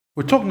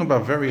We're talking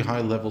about very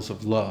high levels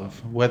of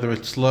love, whether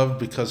it's love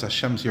because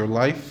Hashem's your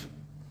life,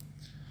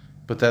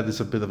 but that is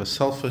a bit of a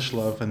selfish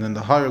love, and then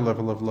the higher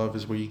level of love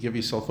is where you give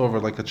yourself over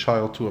like a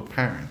child to a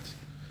parent.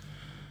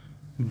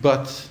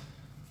 But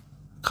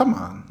come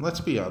on, let's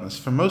be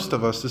honest. For most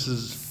of us, this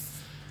is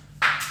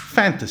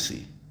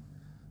fantasy.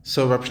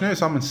 So Rav Shneur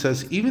Zalman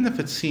says, even if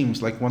it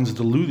seems like one's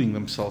deluding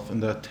themselves in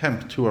the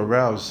attempt to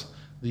arouse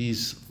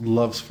these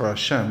loves for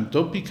Hashem,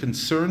 don't be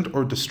concerned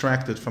or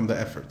distracted from the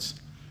efforts.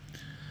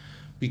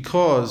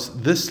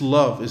 Because this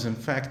love is in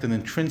fact an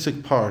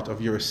intrinsic part of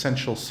your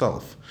essential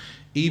self,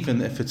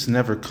 even if it's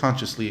never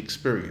consciously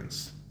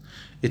experienced.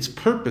 Its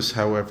purpose,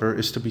 however,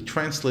 is to be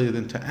translated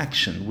into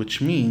action, which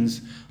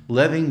means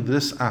letting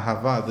this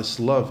ahava, this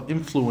love,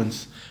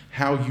 influence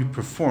how you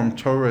perform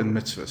Torah and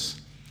mitzvahs,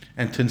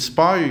 and to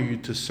inspire you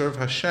to serve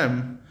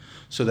Hashem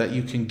so that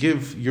you can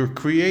give your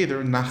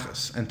Creator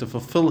nachas and to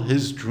fulfill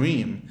His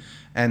dream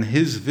and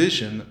His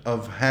vision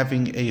of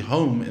having a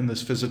home in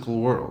this physical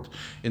world.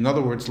 In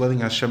other words, letting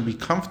Hashem be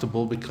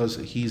comfortable because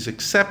He's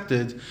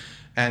accepted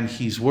and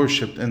He's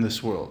worshipped in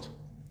this world.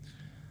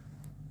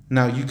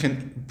 Now, you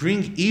can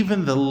bring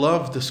even the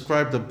love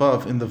described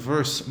above in the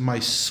verse, "My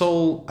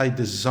soul, I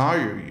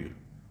desire you,"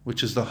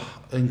 which is the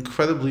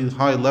incredibly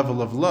high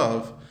level of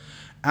love,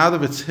 out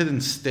of its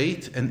hidden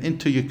state and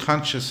into your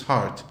conscious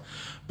heart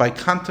by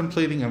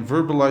contemplating and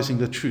verbalizing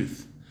the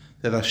truth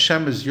that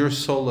Hashem is your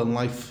soul and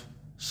life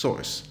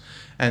source.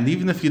 And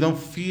even if you don't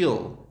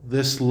feel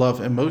this love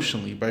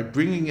emotionally, by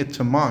bringing it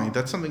to mind,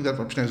 that's something that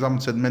Rav Shneur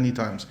Zalman said many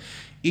times,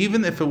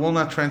 even if it will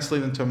not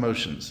translate into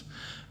emotions,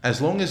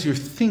 as long as you're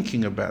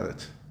thinking about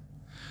it,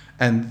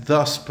 and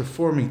thus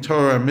performing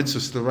Torah and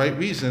mitzvahs for the right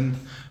reason,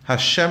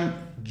 Hashem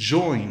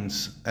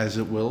joins, as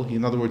it will.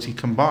 In other words, He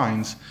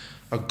combines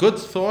a good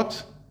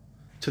thought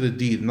to the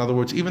deed. In other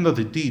words, even though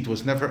the deed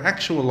was never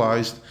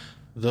actualized,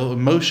 the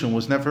emotion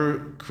was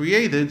never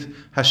created,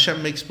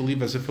 Hashem makes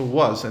believe as if it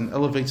was and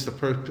elevates the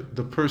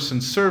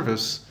person's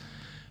service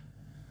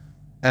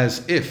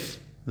as if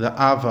the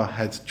Ava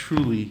had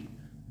truly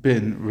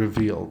been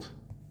revealed.